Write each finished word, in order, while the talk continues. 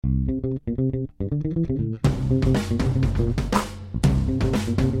Hey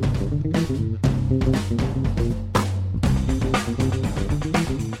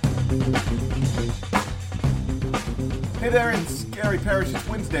there, it's Gary Parrish. It's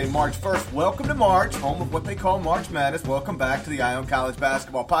Wednesday, March 1st. Welcome to March, home of what they call March Madness. Welcome back to the Ion College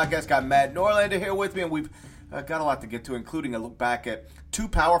Basketball Podcast. Got Matt Norlander here with me, and we've got a lot to get to, including a look back at two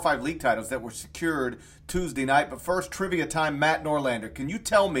Power 5 league titles that were secured Tuesday night. But first, trivia time. Matt Norlander, can you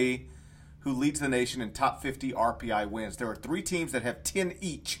tell me who leads the nation in top 50 RPI wins? There are three teams that have 10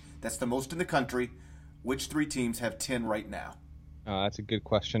 each. That's the most in the country. Which three teams have 10 right now? That's a good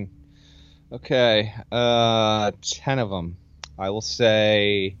question. Okay, 10 of them. I will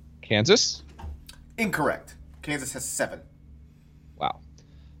say Kansas. Incorrect. Kansas has 7. Wow.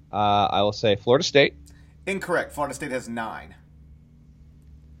 I will say Florida State. Incorrect. Florida State has 9.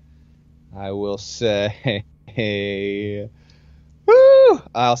 I will say,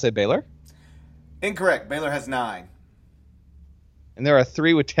 I'll say Baylor. Incorrect. Baylor has 9. And there are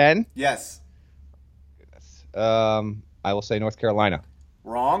 3 with 10? Yes. I will say North Carolina.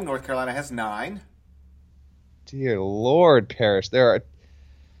 Wrong. North Carolina has 9. Dear Lord, Parrish. There are...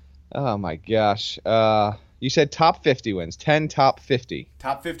 Oh, my gosh. You said top 50 wins. 10 top 50.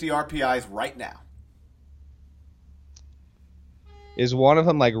 Top 50 RPIs right now. Is one of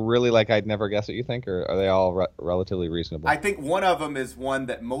them really I'd never guess what you think, or are they all relatively reasonable? I think one of them is one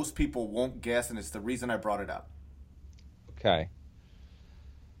that most people won't guess, and it's the reason I brought it up. Okay.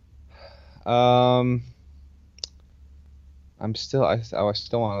 I still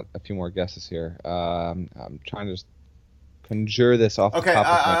want a few more guesses here. I'm trying to just conjure this off the top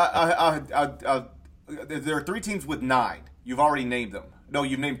of my... There are 3 teams with 9. You've already named them. No,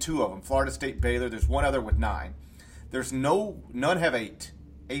 you've named 2 of them. Florida State, Baylor. There's one other with 9. There's none have 8.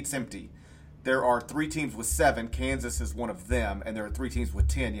 8's empty. There are 3 teams with 7. Kansas is one of them, and there are 3 teams with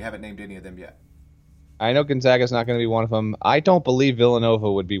 10. You haven't named any of them yet. I know Gonzaga's not going to be one of them. I don't believe Villanova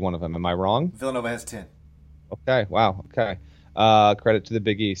would be one of them. Am I wrong? Villanova has 10. Okay. Wow. Okay. Credit to the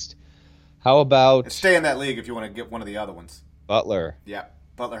Big East. How about... Stay in that league if you want to get one of the other ones. Butler. Yeah.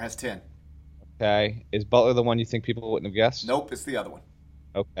 Butler has 10. Okay. Is Butler the one you think people wouldn't have guessed? Nope. It's the other one.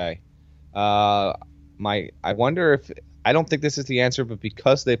 Okay. I wonder if... I don't think this is the answer, but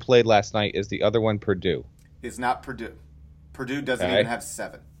because they played last night, is the other one Purdue? It's not Purdue. Purdue doesn't even have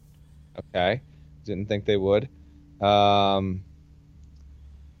 7. Okay. Didn't think they would.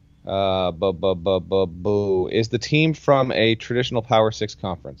 Is the team from a traditional Power 6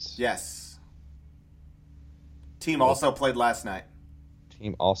 conference? Yes. Team also played last night.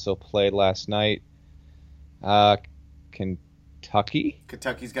 Kentucky?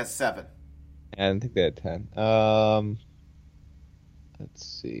 Kentucky's got 7. And I think they had 10. Let's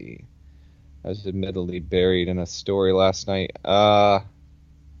see. I was admittedly buried in a story last night.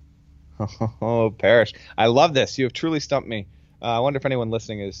 Parrish. I love this. You have truly stumped me. I wonder if anyone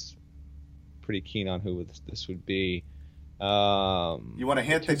listening is pretty keen on who this would be. You want a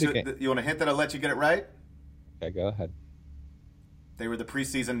hint that I'll let you get it right? Okay, go ahead. They were the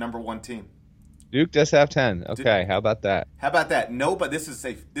preseason number 1 team. Duke does have 10. Okay, how about that? No, but this is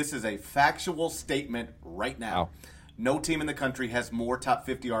a factual statement right now. Wow. No team in the country has more top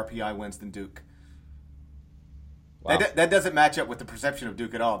 50 RPI wins than Duke. Wow. That doesn't match up with the perception of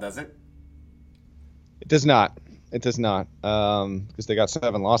Duke at all, does it? It does not. Because they got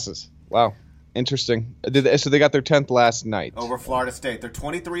 7 losses. Wow. Interesting. So they got their 10th last night. Over Florida State. They're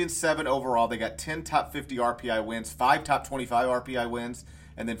 23-7 overall. They got 10 top 50 RPI wins, 5 top 25 RPI wins,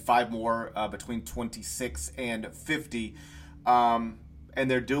 and then 5 more between 26 and 50. And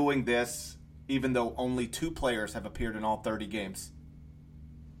they're doing this even though only 2 players have appeared in all 30 games.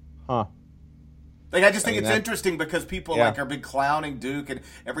 Huh. I just think it's interesting because people are big clowning Duke, and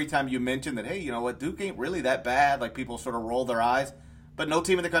every time you mention that, hey, you know what, Duke ain't really that bad, people sort of roll their eyes. But no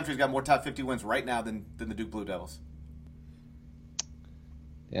team in the country's got more top 50 wins right now than the Duke Blue Devils.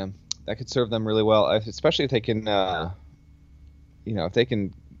 Yeah, that could serve them really well, especially if they can, if they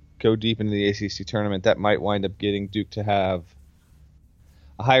can go deep into the ACC tournament. That might wind up getting Duke to have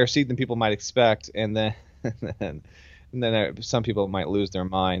a higher seed than people might expect, and then some people might lose their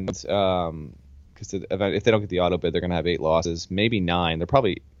minds because if they don't get the auto bid, they're going to have 8 losses, maybe 9. They'll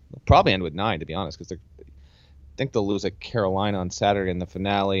probably end with 9, to be honest, because I think they'll lose at Carolina on Saturday in the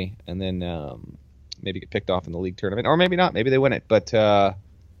finale, and then maybe get picked off in the league tournament, or maybe not. Maybe they win it, but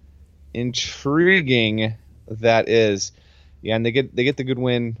intriguing that is. Yeah, and they get the good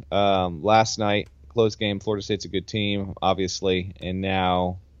win last night. Close game. Florida State's a good team, obviously, and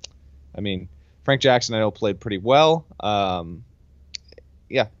now, Frank Jackson I know played pretty well.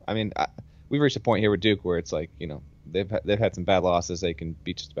 We've reached a point here with Duke where it's they've had some bad losses. They can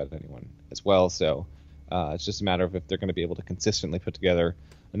beat just about anyone as well. So it's just a matter of if they're going to be able to consistently put together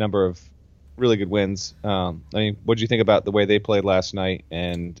a number of really good wins. I mean, what did you think about the way they played last night?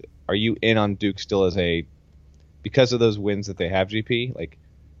 And are you in on Duke still because of those wins that they have, GP? Like,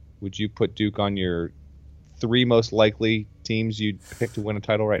 would you put Duke on your 3 most likely teams you'd pick to win a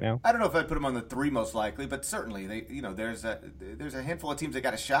title right now? I don't know if I'd put them on the 3 most likely, but certainly there's a handful of teams that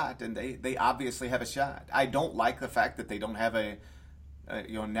got a shot, and they obviously have a shot. I don't like the fact that they don't have a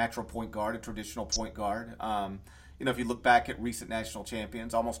natural point guard, a traditional point guard. If you look back at recent national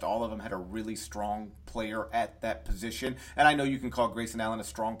champions, almost all of them had a really strong player at that position. And I know you can call Grayson Allen a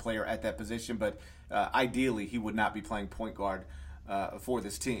strong player at that position, but ideally he would not be playing point guard for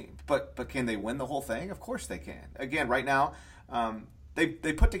this team. But can they win the whole thing? Of course they can. Again, right now,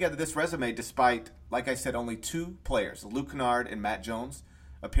 they put together this resume despite, like I said, only 2 players, Luke Kennard and Matt Jones,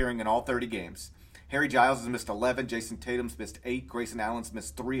 appearing in all 30 games. Harry Giles has missed 11, Jason Tatum's missed 8, Grayson Allen's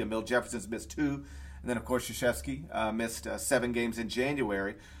missed 3, Emil Jefferson's missed 2, and then, of course, Krzyzewski missed 7 games in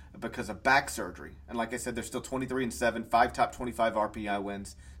January because of back surgery. And like I said, they're still 23-7, 5 top 25 RPI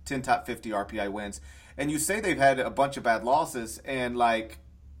wins, 10 top 50 RPI wins. And you say they've had a bunch of bad losses, and, I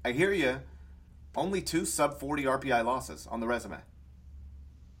hear you, only 2 sub-40 RPI losses on the resume.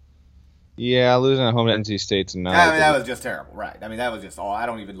 Yeah, losing at home to NC State's not. I mean, that was just terrible, right? I mean, that was just all. I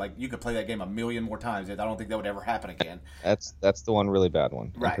don't even you could play that game a million more times. I don't think that would ever happen again. That's the one really bad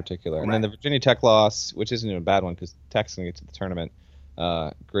one in particular. And right. then the Virginia Tech loss, which isn't even a bad one because Tech's going to get to the tournament.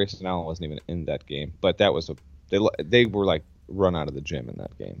 Grayson Allen wasn't even in that game, but that was they were run out of the gym in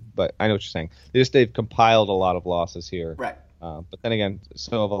that game. But I know what you're saying. They've compiled a lot of losses here, right? But then again,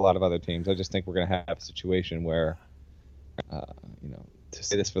 so have a lot of other teams. I just think we're going to have a situation where, to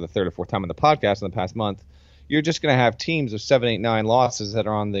say this for the 3rd or 4th time in the podcast in the past month, you're just going to have teams of 7, 8, 9 losses that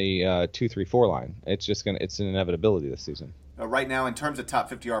are on the 2, 3, 4 line. It's an inevitability this season. Right now, in terms of top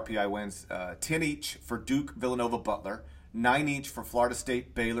 50 RPI wins, 10 each for Duke, Villanova, Butler, 9 each for Florida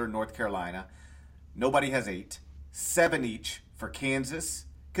State, Baylor, North Carolina. Nobody has 8. 7 each for Kansas,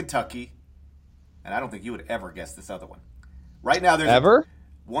 Kentucky, and I don't think you would ever guess this other one. Right now, there's ever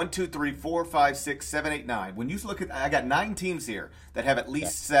 1, 2, 3, 4, 5, 6, 7, 8, 9. When you look at, I got 9 teams here that have at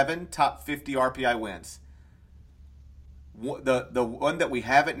least 7 top 50 RPI wins. The one that we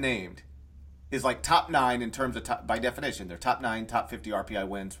haven't named is top 9 in terms of by definition. They're top 9, top 50 RPI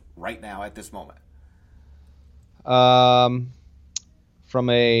wins right now at this moment. From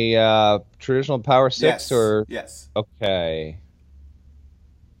a traditional Power 6 yes. or yes. Okay.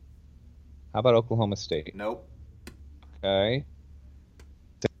 How about Oklahoma State? Nope. Okay.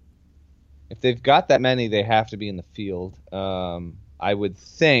 If they've got that many, they have to be in the field. I would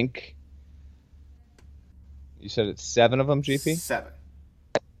think. You said it's 7 of them, GP? 7.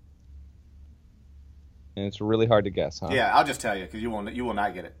 And it's really hard to guess, huh? Yeah, I'll just tell you because you will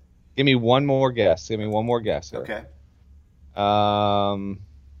not get it. Give me one more guess. Here. Okay.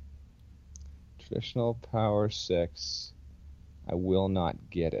 Traditional Power 6. I will not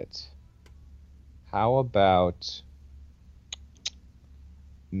get it. How about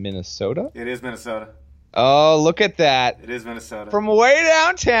Minnesota? It is Minnesota. Oh, look at that. It is Minnesota. From way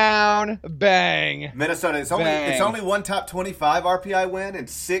downtown. Bang. Minnesota. It's only 1 top 25 RPI win and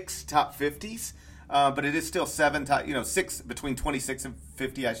 6 top 50s. But it is still 7 top, 6 between 26 and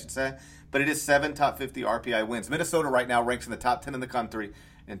 50, I should say. But it is 7 top 50 RPI wins. Minnesota right now ranks in the top 10 in the country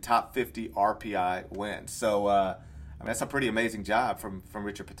in top 50 RPI wins. So, that's a pretty amazing job from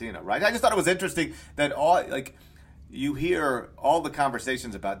Richard Pitino, right? I just thought it was interesting that you hear all the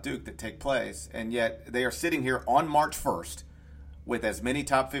conversations about Duke that take place, and yet they are sitting here on March 1st with as many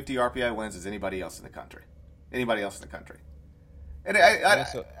top 50 RPI wins as anybody else in the country. And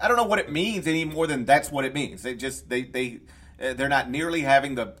I don't know what it means any more than that's what it means. They're not nearly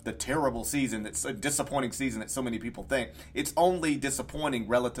having the terrible season, that's a disappointing season that so many people think. It's only disappointing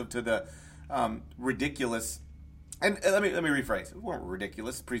relative to the ridiculous. And let me rephrase. They weren't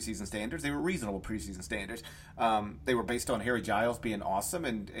ridiculous preseason standards. They were reasonable preseason standards. They were based on Harry Giles being awesome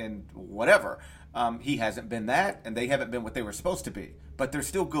and whatever. He hasn't been that, and they haven't been what they were supposed to be. But they're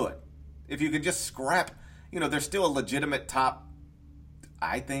still good. If you could just scrap, they're still a legitimate top,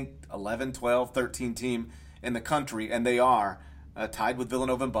 I think, 11, 12, 13 team in the country, and they are tied with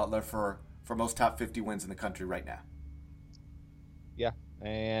Villanova and Butler for most top 50 wins in the country right now. Yeah.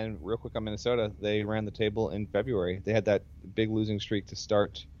 And real quick on Minnesota, they ran the table in February. They had that big losing streak to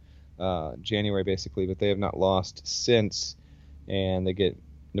start January, basically, but they have not lost since. And they get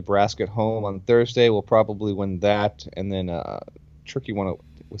Nebraska at home on Thursday. We'll probably win that. And then tricky one at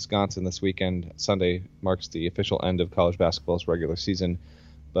Wisconsin this weekend. Sunday marks the official end of college basketball's regular season.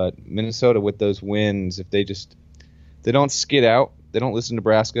 But Minnesota, with those wins, if they just they don't skid out. They don't lose to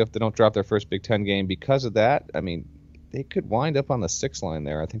Nebraska if they don't drop their first Big Ten game. Because of that, I mean, they could wind up on the 6 line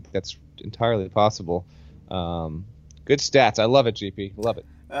there. I think that's entirely possible. Good stats. I love it, GP. Love it.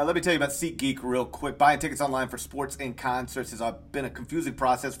 Let me tell you about SeatGeek real quick. Buying tickets online for sports and concerts has been a confusing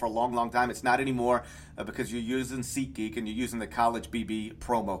process for a long, long time. It's not anymore because you're using SeatGeek and you're using the College BB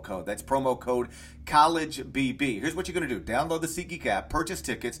promo code. That's promo code College BB. Here's what you're going to do. Download the SeatGeek app, purchase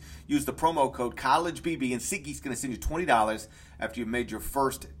tickets, use the promo code College BB, and SeatGeek's going to send you $20 after you've made your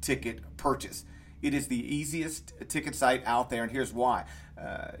first ticket purchase. It is the easiest ticket site out there, and here's why.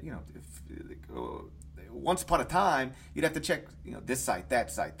 Once upon a time, you'd have to check, this site,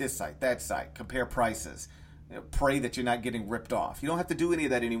 that site, this site, that site, compare prices, pray that you're not getting ripped off. You don't have to do any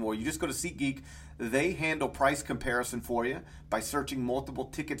of that anymore. You just go to SeatGeek. They handle price comparison for you by searching multiple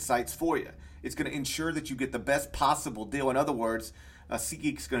ticket sites for you. It's going to ensure that you get the best possible deal. In other words,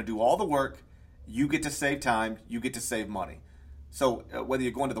 SeatGeek's going to do all the work. You get to save time. You get to save money. So whether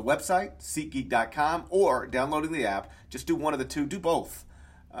you're going to the website, SeatGeek.com, or downloading the app, just do one of the two. Do both.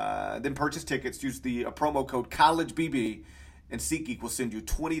 Then purchase tickets. Use the promo code CollegeBB, and SeatGeek will send you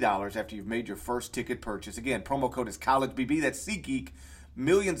 $20 after you've made your first ticket purchase. Again, promo code is CollegeBB. That's SeatGeek.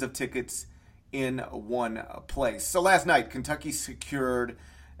 Millions of tickets in one place. So last night, Kentucky secured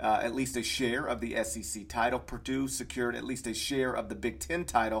at least a share of the SEC title. Purdue secured at least a share of the Big Ten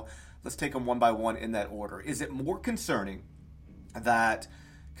title. Let's take them one by one in that order. Is it more concerning that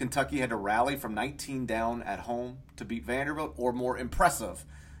Kentucky had to rally from 19 down at home to beat Vanderbilt, or more impressive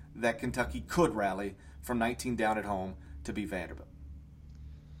that Kentucky could rally from 19 down at home to beat Vanderbilt?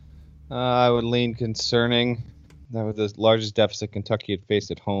 I would lean concerning. That was the largest deficit Kentucky had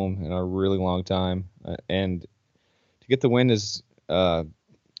faced at home in a really long time. And to get the win is a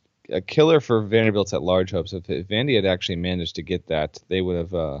killer for Vanderbilt's at large hopes. If Vandy had actually managed to get that, they would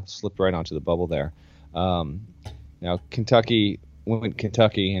have slipped right onto the bubble there. Now, Kentucky went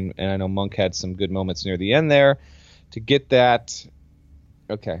Kentucky, and I know Monk had some good moments near the end there. To get that,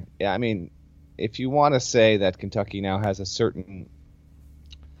 okay, yeah, I mean, if you want to say that Kentucky now has a certain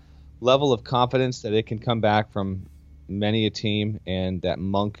level of confidence that it can come back from many a team, and that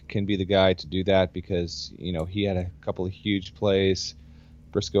Monk can be the guy to do that because, he had a couple of huge plays.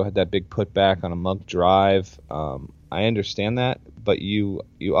 Briscoe had that big putback on a Monk drive. I understand that, but you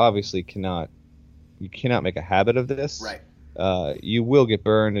obviously cannot make a habit of this. Right. You will get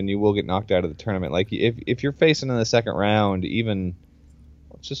burned and you will get knocked out of the tournament. Like if you're facing in the second round, even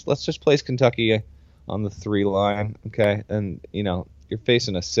let's just place Kentucky on the 3 line, okay? And you're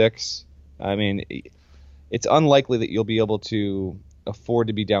facing a 6. I mean, it's unlikely that you'll be able to afford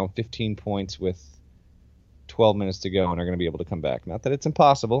to be down 15 points with 12 minutes to go and are going to be able to come back. Not that it's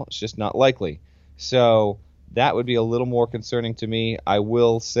impossible, it's just not likely. So that would be a little more concerning to me. I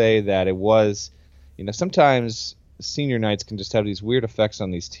will say that it was, sometimes senior nights can just have these weird effects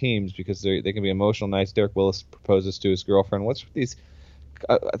on these teams because they can be emotional nights. Derek Willis proposes to his girlfriend. What's with these?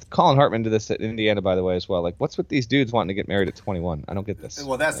 Colin Hartman did this at Indiana, by the way, as well. Like, what's with these dudes wanting to get married at 21? I don't get this.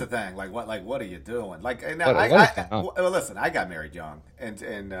 Well, that's the thing. What are you doing? Listen, I got married young,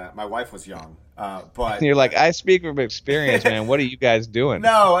 and my wife was young. But and you're like, I speak from experience, man. What are you guys doing?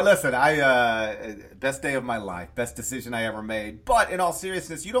 No, listen, best day of my life, best decision I ever made. But in all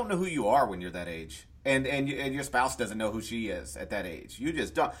seriousness, you don't know who you are when you're that age. And your spouse doesn't know who she is at that age. You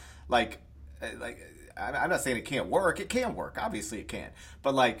just don't I'm not saying it can't work. It can work. Obviously it can.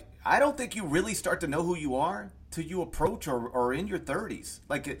 But I don't think you really start to know who you are till you approach or in your 30s.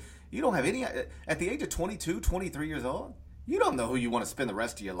 You don't have any at the age of 22, 23 years old. You don't know who you want to spend the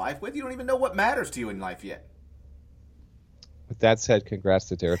rest of your life with. You don't even know what matters to you in life yet. With that said, congrats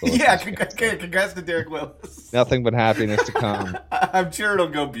to Derek Willis. Yeah, congrats to Derek Willis. Nothing but happiness to come. I'm sure it'll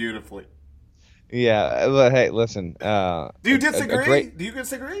go beautifully. Yeah, but hey, listen. Do you disagree? Do you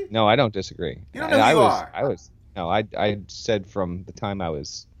disagree? No, I don't disagree. You don't know who you are. I said from the time I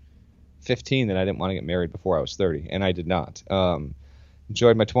was 15 that I didn't want to get married before I was 30, and I did not.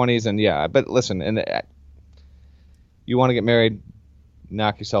 Enjoyed my 20s, and yeah, but listen, you want to get married,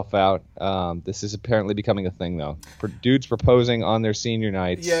 knock yourself out. This is apparently becoming a thing, though. Dudes proposing on their senior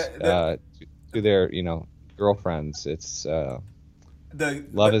nights to their, girlfriends. It's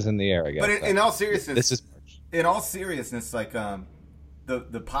love is in the air, I guess. But in all seriousness, this is in all seriousness,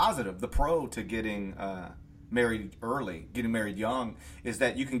 the positive, the pro to getting married early, getting married young, is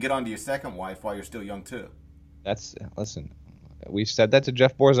that you can get onto your second wife while you're still young too. Listen. We've said that to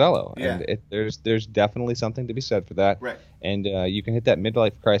Jeff Borzello, yeah. And there's definitely something to be said for that. Right. And you can hit that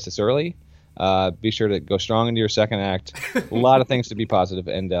midlife crisis early. Be sure to go strong into your second act. A lot of things to be positive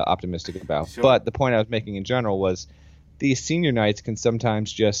and optimistic about. Sure. But the point I was making in general was these senior nights can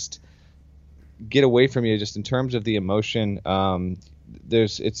sometimes just get away from you just in terms of the emotion.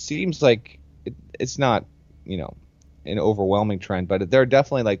 It seems like it's not, an overwhelming trend, but there are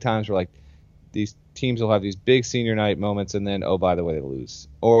definitely like times where like these teams will have these big senior night moments and then, oh, by the way, they lose.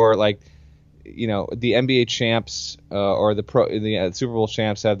 Or like, the NBA champs or the Super Bowl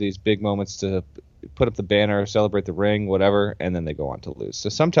champs have these big moments to put up the banner, celebrate the ring, whatever, and then they go on to lose. So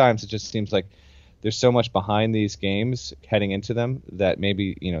sometimes it just seems like there's so much behind these games heading into them that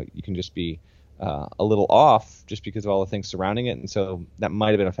maybe, you can just be a little off just because of all the things surrounding it. And so that might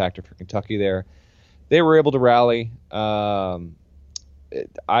have been a factor for Kentucky there. They were able to rally. I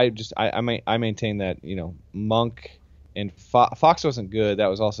maintain that, Monk and Fox wasn't good. That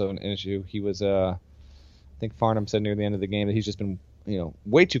was also an issue. He was, I think Farnham said near the end of the game that he's just been,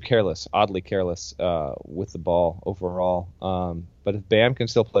 way too careless, oddly careless with the ball overall. But if Bam can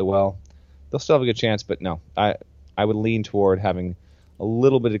still play well, they'll still have a good chance. But no, I would lean toward having a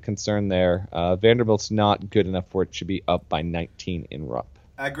little bit of concern there. Vanderbilt's not good enough for it to be up by 19 in Rupp.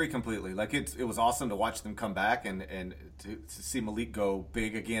 I agree completely. Like it was awesome to watch them come back and to see Malik go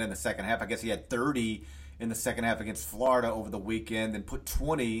big again in the second half. I guess he had 30 in the second half against Florida over the weekend, then put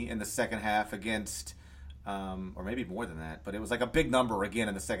 20 in the second half against, or maybe more than that. But it was like a big number again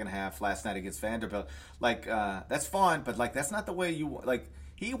in the second half last night against Vanderbilt. Like that's fine, but like that's not the way you like.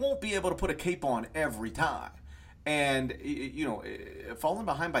 He won't be able to put a cape on every time. And, falling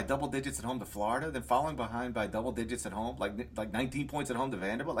behind by double digits at home to Florida, then falling behind by double digits at home, like 19 points at home to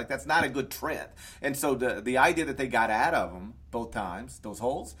Vanderbilt, like that's not a good trend. And so the idea that they got out of them both times, those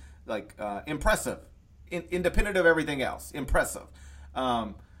holes, like impressive, independent of everything else, impressive.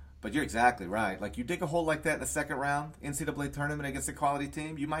 But you're exactly right. Like you dig a hole like that in the second round, NCAA tournament against a quality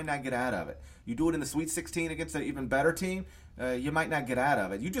team, you might not get out of it. You do it in the Sweet 16 against an even better team, you might not get out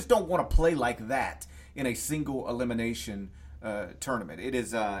of it. You just don't want to play like that in a single elimination tournament.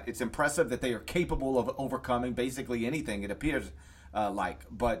 It's impressive that they are capable of overcoming basically anything, it appears like.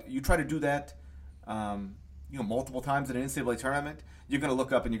 But you try to do that multiple times in an NCAA tournament, you're going to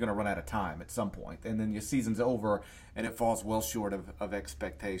look up and you're going to run out of time at some point. And then your season's over and it falls well short of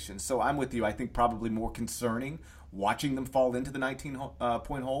expectations. So I'm with you. I think probably more concerning watching them fall into the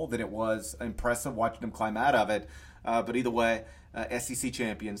 19-point hole than it was impressive watching them climb out of it. But either way, SEC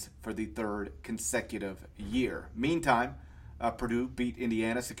champions for the third consecutive year. Meantime, Purdue beat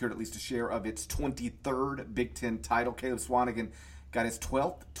Indiana, secured at least a share of its 23rd Big Ten title. Caleb Swanigan got his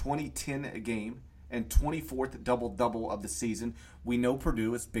 12th 2010 game and 24th double-double of the season. We know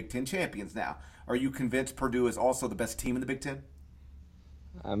Purdue is Big Ten champions now. Are you convinced Purdue is also the best team in the Big Ten?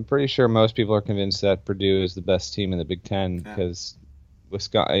 I'm pretty sure most people are convinced that Purdue is the best team in the Big Ten because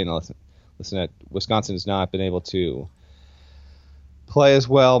Wisconsin has not been able to play as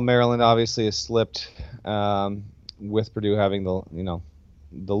well. Maryland obviously has slipped with Purdue having the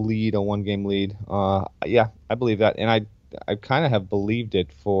lead, a one-game lead. I believe that, and I kind of have believed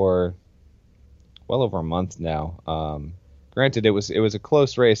it for well over a month now. Granted, it was a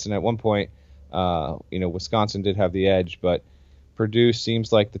close race, and at one point, Wisconsin did have the edge, but Purdue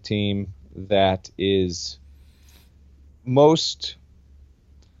seems like the team that is most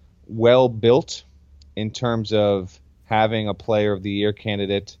well built in terms of having a player of the year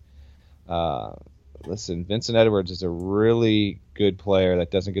candidate. Listen, Vincent Edwards is a really good player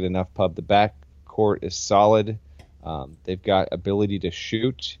that doesn't get enough pub. The backcourt is solid. They've got ability to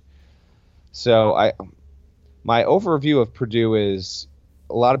shoot. So my overview of Purdue is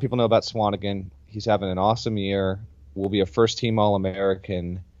a lot of people know about Swanigan. He's having an awesome year. Will be a first-team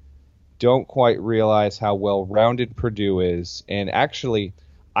All-American. Don't quite realize how well-rounded Purdue is. And actually,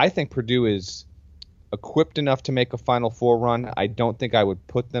 I think Purdue is equipped enough to make a Final Four run. I don't think I would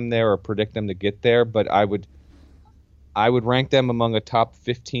put them there or predict them to get there, but I would rank them among a top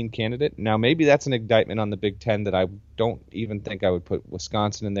 15 candidate. Now, maybe that's an indictment on the Big Ten that I don't even think I would put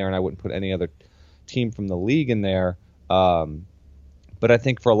Wisconsin in there, and I wouldn't put any other team from the league in there. But I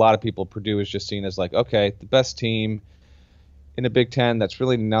think for a lot of people, Purdue is just seen as like, okay, the best team in the Big Ten. That's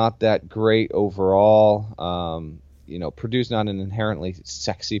really not that great overall. Purdue's not an inherently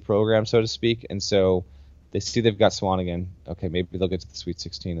sexy program, so to speak, and so they see they've got Swanigan. Okay, maybe they'll get to the Sweet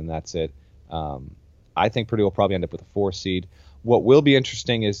 16, and that's it. I think Purdue will probably end up with a 4 seed. What will be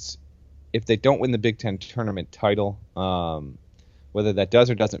interesting is if they don't win the Big Ten tournament title, whether that does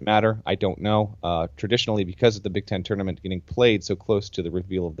or doesn't matter, I don't know. Traditionally, because of the Big Ten tournament getting played so close to the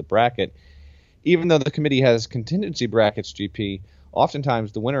reveal of the bracket, even though the committee has contingency brackets, GP,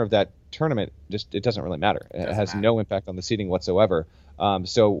 oftentimes the winner of that tournament, it doesn't really matter. It has no impact on the seeding whatsoever.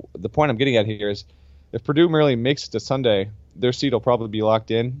 So the point I'm getting at here is if Purdue merely makes it to Sunday, their seed will probably be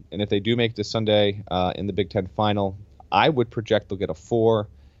locked in. And if they do make it to Sunday in the Big Ten final, I would project they'll get a 4.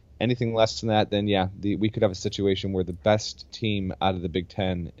 Anything less than that, then we could have a situation where the best team out of the Big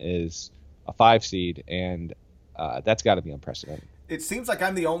Ten is a 5 seed, and that's got to be unprecedented. It seems like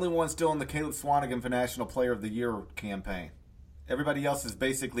I'm the only one still in the Caleb Swanigan for National Player of the Year campaign. Everybody else is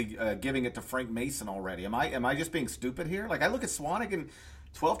basically giving it to Frank Mason already. Am I just being stupid here? Like, I look at Swanigan,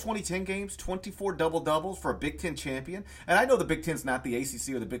 12, 20, 10 games, 24 double-doubles for a Big Ten champion. And I know the Big Ten's not the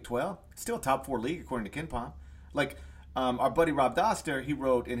ACC or the Big 12. It's still a top 4 league, according to KenPom. Like, our buddy Rob Doster, he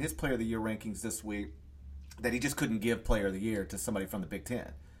wrote in his Player of the Year rankings this week that he just couldn't give Player of the Year to somebody from the Big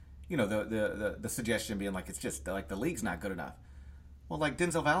Ten. You know, the suggestion being like, it's just like the league's not good enough. Well, like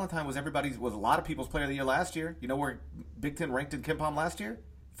Denzel Valentine was a lot of people's Player of the Year last year. You know where Big Ten ranked in KenPom last year?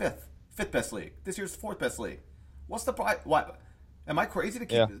 Fifth best league. This year's 4th best league. What's the what? Am I crazy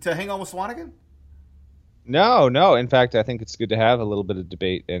to hang on with Swanigan? No. In fact, I think it's good to have a little bit of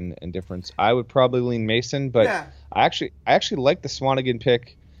debate and difference. I would probably lean Mason, but I actually like the Swanigan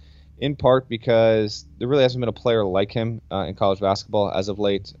pick in part because there really hasn't been a player like him in college basketball as of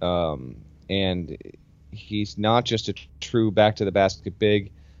late, and he's not just a true back-to-the-basket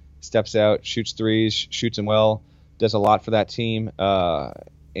big. Steps out, shoots threes, shoots them well, does a lot for that team.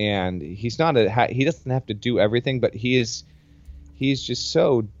 And he doesn't have to do everything, but he's just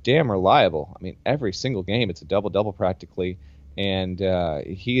so damn reliable. I mean, every single game it's a double-double practically. And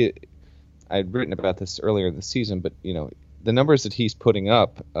I'd written about this earlier in the season, but you know, the numbers that he's putting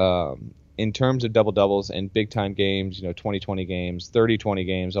up in terms of double-doubles and big-time games, you know, 20-20 games, 30-20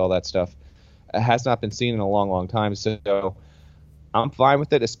 games, all that stuff, has not been seen in a long, long time. So I'm fine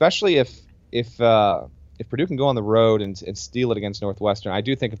with it, especially if Purdue can go on the road and steal it against Northwestern. I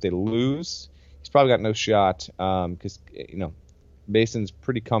do think if they lose, he's probably got no shot because you know Mason's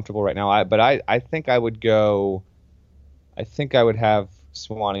pretty comfortable right now. I think I would have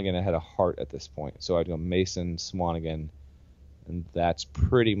Swanigan ahead of Hart at this point. So I'd go Mason, Swanigan, and that's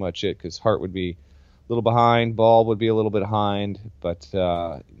pretty much it. Because Hart would be a little behind, Ball would be a little bit behind, but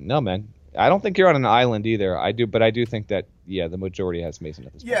no, man. I don't think you're on an island either. I do think that the majority has Mason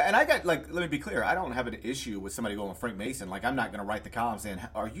at this point. Yeah, and I got let me be clear. I don't have an issue with somebody going Frank Mason. Like, I'm not going to write the column saying,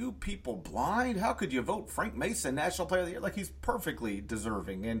 "Are you people blind? How could you vote Frank Mason National Player of the Year?" Like, he's perfectly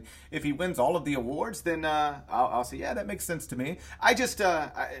deserving, and if he wins all of the awards, then I'll say, yeah, that makes sense to me. I just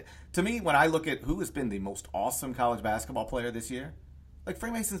to me, when I look at who has been the most awesome college basketball player this year, like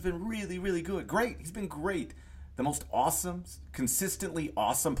Frank Mason's been really, really good. Great, he's been great. The most awesome, consistently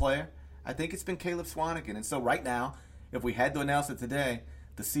awesome player, I think it's been Caleb Swanigan. And so right now, if we had to announce it today,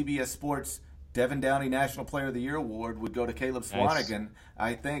 the CBS Sports Devin Downey National Player of the Year Award would go to Caleb Swanigan. Nice.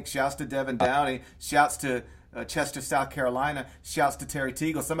 I think. Shouts to Devin Downey. Shouts to Chester, South Carolina. Shouts to Terry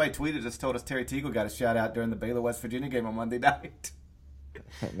Teagle. Somebody tweeted us, told us Terry Teagle got a shout out during the Baylor West Virginia game on Monday night.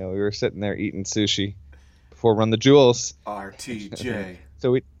 No, we were sitting there eating sushi before Run the Jewels. RTJ.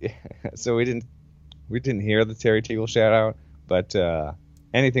 so we didn't hear the Terry Teagle shout out, but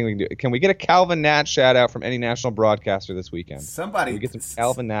anything we can do. Can we get a Calvin Nat shout out from any national broadcaster this weekend? Can we get some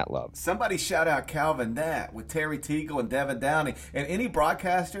Calvin Nat love. Somebody shout out Calvin Nat with Terry Teagle and Devin Downey. And any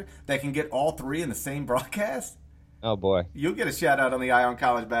broadcaster that can get all three in the same broadcast, oh boy, you'll get a shout out on the Eye on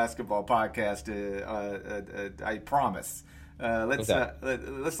College Basketball podcast. I promise.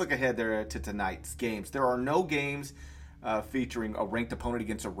 Let's look ahead there to tonight's games. There are no games featuring a ranked opponent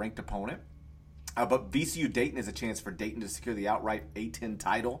against a ranked opponent. But VCU-Dayton is a chance for Dayton to secure the outright A10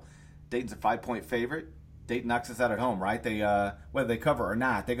 title. Dayton's a 5-point favorite. Dayton knocks us out at home, right? They whether they cover or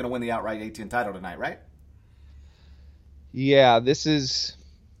not, they're going to win the outright A10 title tonight, right? Yeah, this is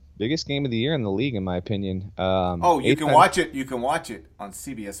biggest game of the year in the league, in my opinion. You can watch it. You can watch it on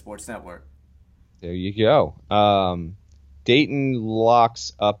CBS Sports Network. There you go. Dayton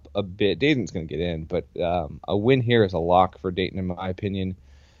locks up a bit. Dayton's going to get in, but a win here is a lock for Dayton, in my opinion.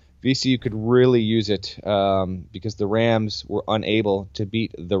 VCU could really use it because the Rams were unable to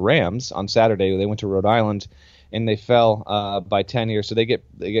beat the Rams on Saturday. They went to Rhode Island and they fell by 10 here, so they get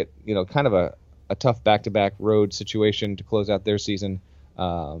kind of a tough back-to-back road situation to close out their season.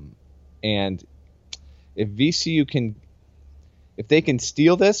 And if VCU can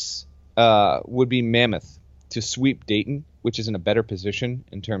steal this, would be mammoth to sweep Dayton, which is in a better position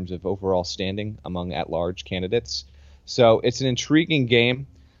in terms of overall standing among at-large candidates. So it's an intriguing game.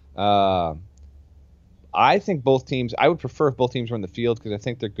 I think both teams. I would prefer if both teams were in the field because I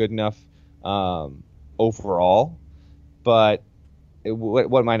think they're good enough overall. But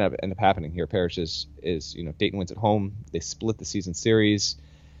what might end up happening here, Parrish, is Dayton wins at home. They split the season series.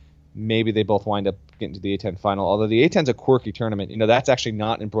 Maybe they both wind up getting to the A10 final. Although the A10's a quirky tournament. That's actually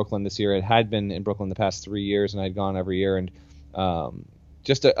not in Brooklyn this year. It had been in Brooklyn the past 3 years, and I'd gone every year. And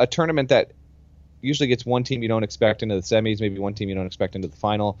just a tournament that usually gets one team you don't expect into the semis, maybe one team you don't expect into the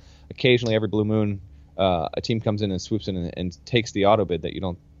final. Occasionally, every blue moon, a team comes in and swoops in and takes the auto bid that you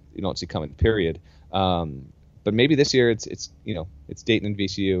don't see coming. Period. But maybe this year it's Dayton and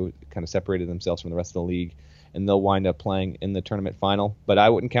VCU kind of separated themselves from the rest of the league, and they'll wind up playing in the tournament final. But I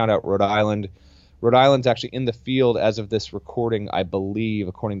wouldn't count out Rhode Island. Rhode Island's actually in the field as of this recording, I believe,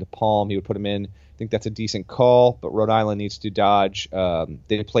 according to Palm. He would put him in. I think that's a decent call, but Rhode Island needs to dodge.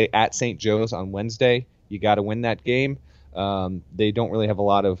 They play at St. Joe's on Wednesday. You got to win that game. They don't really have a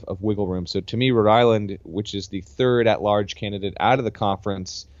lot of wiggle room. So to me, Rhode Island, which is the third at-large candidate out of the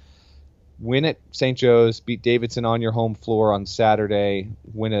conference, win at St. Joe's, beat Davidson on your home floor on Saturday,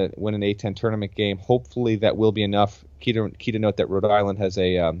 win an A10 tournament game. Hopefully that will be enough. Key to note that Rhode Island has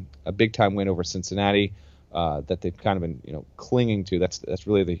a big-time win over Cincinnati that they've kind of been clinging to. That's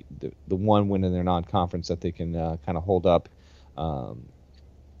really the one win in their non-conference that they can kind of hold up.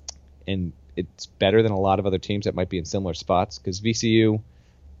 And it's better than a lot of other teams that might be in similar spots because VCU,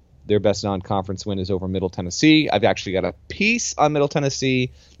 their best non-conference win is over Middle Tennessee. I've actually got a piece on Middle Tennessee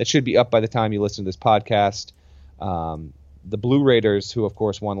that should be up by the time you listen to this podcast. The Blue Raiders, who of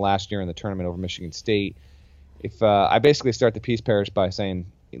course won last year in the tournament over Michigan State. If I basically start the piece, Parrish, by saying,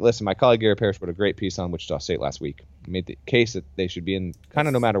 listen, my colleague Gary Parrish wrote a great piece on Wichita State last week. He made the case that they should be in kind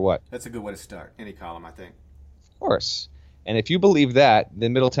of no matter what. That's a good way to start any column, I think. Of course. And if you believe that,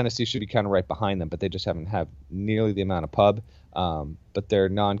 then Middle Tennessee should be kind of right behind them, but they just haven't had nearly the amount of pub. But their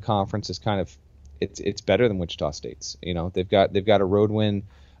non-conference is kind of it's better than Wichita State's. They've got a road win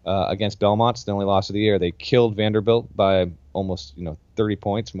against Belmont. It's the only loss of the year. They killed Vanderbilt by almost 30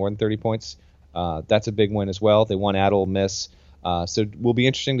 points, more than 30 points. That's a big win as well. They won at Ole Miss. So it will be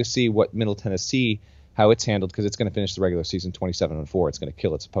interesting to see what Middle Tennessee, how it's handled, because it's going to finish the regular season 27-4. It's going to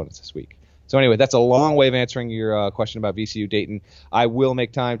kill its opponents this week. So anyway, that's a long way of answering your question about VCU-Dayton. I will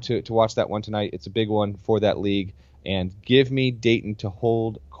make time to watch that one tonight. It's a big one for that league. And give me Dayton to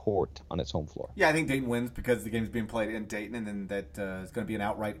hold court on its home floor. Yeah, I think Dayton wins because the game's being played in Dayton, and then that is going to be an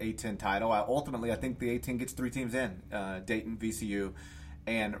outright A10 title. Ultimately, I think the A10 gets three teams in, Dayton, VCU,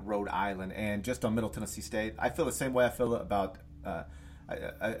 and Rhode Island. And just on Middle Tennessee State, I feel the same way I feel about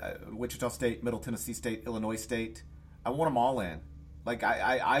Wichita State, Middle Tennessee State, Illinois State. I want them all in. Like,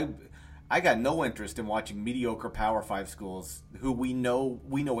 I got no interest in watching mediocre Power 5 schools who we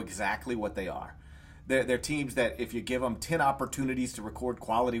know exactly what they are. They're teams that if you give them 10 opportunities to record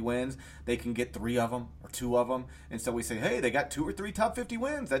quality wins, they can get 3 of them or 2 of them. And so we say, hey, they got 2 or 3 top 50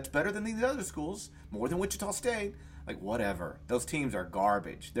 wins. That's better than these other schools, more than Wichita State. Like, whatever. Those teams are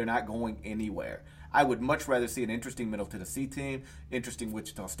garbage. They're not going anywhere. I would much rather see an interesting Middle Tennessee team, interesting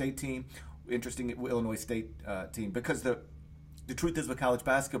Wichita State team, interesting Illinois State team. Because the truth is with college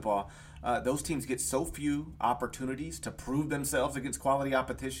basketball, those teams get so few opportunities to prove themselves against quality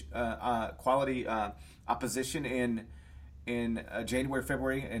opposition in January,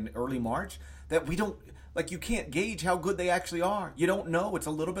 February, and early March that we don't you can't gauge how good they actually are. You don't know. It's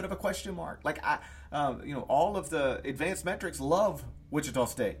a little bit of a question mark. All of the advanced metrics love Wichita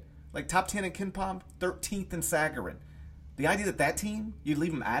State. Like top 10 in KenPom, 13th in Sagarin. The idea that team you'd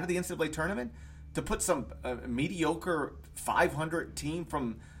leave them out of the NCAA tournament to put some mediocre 500 team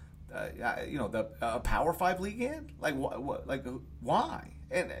from the Power 5 league in? Why?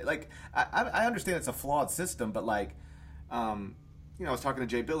 And I understand it's a flawed system, but I was talking to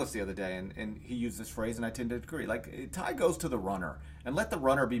Jay Billis the other day, and he used this phrase, and I tend to agree. Tie goes to the runner, and let the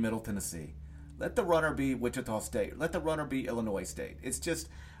runner be Middle Tennessee. Let the runner be Wichita State. Let the runner be Illinois State. It's just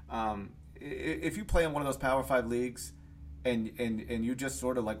if you play in one of those Power 5 leagues and you just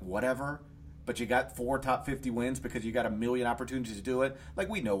sort of whatever, but you got 4 top 50 wins because you got a million opportunities to do it,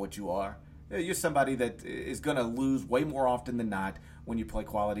 we know what you are. You're somebody that is going to lose way more often than not when you play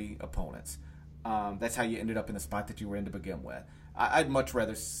quality opponents. That's how you ended up in the spot that you were in to begin with. I'd much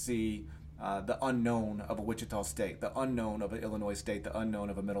rather see the unknown of a Wichita State, the unknown of an Illinois State, the unknown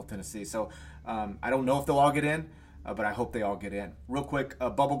of a Middle Tennessee. So I don't know if they'll all get in, but I hope they all get in. Real quick,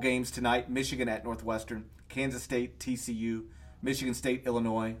 bubble games tonight: Michigan at Northwestern, Kansas State, TCU, Michigan State,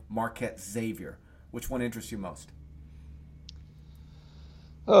 Illinois, Marquette, Xavier. Which one interests you most?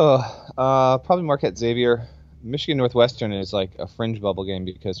 Probably Marquette, Xavier. Michigan, Northwestern is like a fringe bubble game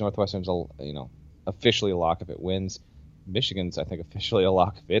because Northwestern's officially a lock if it wins. Michigan's, I think, officially a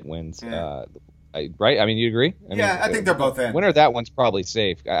lock if it wins. Yeah. Right? I mean, you agree? I think they're both in. Winner of that one's probably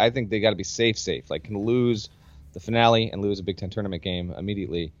safe. I think they got to be safe. Can lose the finale and lose a Big Ten tournament game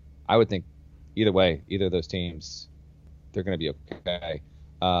immediately. I would think either way, either of those teams, they're going to be okay.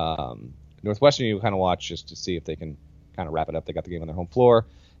 Northwestern, you kind of watch just to see if they can kind of wrap it up. They got the game on their home floor,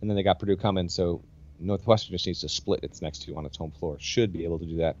 and then they got Purdue coming. So Northwestern just needs to split its next 2 on its home floor. Should be able to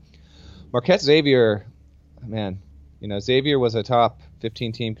do that. Marquette Xavier, man, Xavier was a top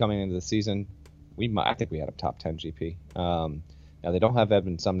 15 team coming into the season. I think we had a top 10 GP. Now they don't have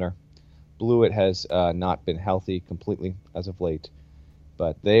Edmund Sumner. Blewett has not been healthy completely as of late,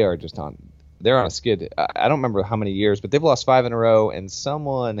 but they're on a skid. I don't remember how many years, but they've lost 5 in a row, and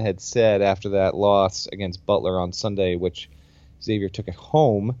someone had said after that loss against Butler on Sunday, which Xavier took it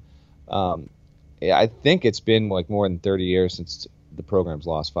home, I think it's been like more than 30 years since the program's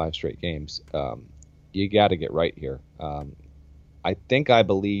lost 5 straight games. You got to get right here. I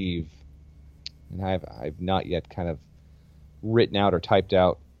believe, and I've not yet kind of written out or typed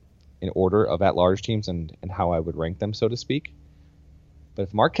out an order of at-large teams and how I would rank them, so to speak. But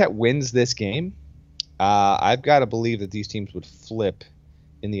if Marquette wins this game, I've got to believe that these teams would flip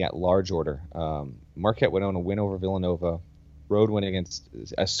in the at-large order. Marquette would own a win over Villanova, road win against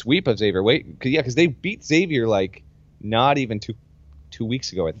a sweep of Xavier. Because they beat Xavier like not even two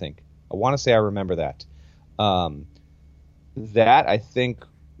weeks ago, I think. I want to say I remember that. That, I think,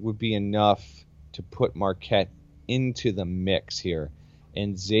 would be enough to put Marquette into the mix here.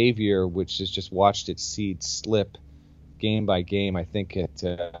 And Xavier, which has just watched its seed slip game by game, I think if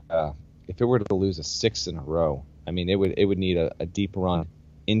it were to lose a 6th in a row, I mean, it would need a deep run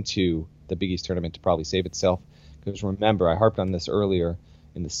into the Big East tournament to probably save itself. Because remember, I harped on this earlier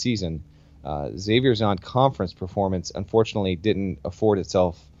in the season, Xavier's non-conference performance unfortunately didn't afford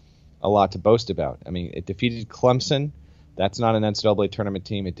itself a lot to boast about. I mean, it defeated Clemson. That's not an NCAA tournament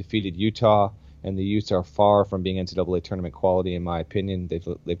team. It defeated Utah, and the Utes are far from being NCAA tournament quality, in my opinion.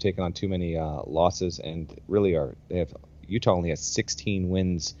 They've taken on too many losses, and really Utah only has 16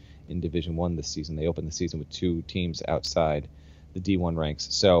 wins in Division I this season. They opened the season with 2 teams outside the D1 ranks.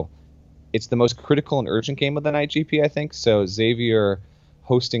 So it's the most critical and urgent game of the night, GP, I think. So Xavier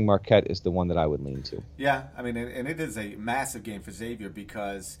hosting Marquette is the one that I would lean to. Yeah, I mean, and it is a massive game for Xavier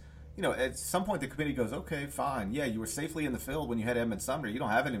because, at some point the committee goes, okay, fine. Yeah, you were safely in the field when you had Edmund Sumner. You don't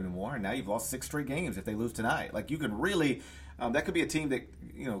have it anymore, and now you've lost 6 straight games if they lose tonight. Like, you can really that could be a team that,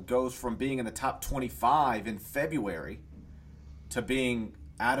 goes from being in the top 25 in February to being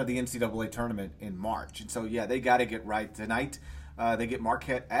out of the NCAA tournament in March. And so, yeah, they got to get right tonight. They get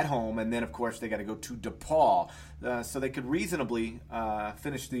Marquette at home, and then, of course, they got to go to DePaul. So they could reasonably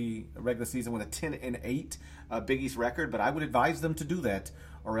finish the regular season with a 10-8 Big East record, but I would advise them to do that,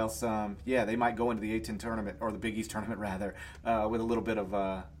 or else, they might go into the A-10 tournament, or the Big East tournament, rather, with a little bit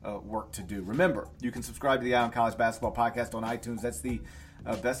of work to do. Remember, you can subscribe to the Eye on College Basketball Podcast on iTunes. That's the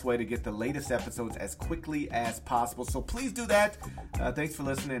best way to get the latest episodes as quickly as possible. So please do that. Thanks for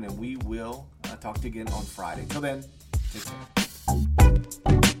listening, and we will talk to you again on Friday. Till then, take care.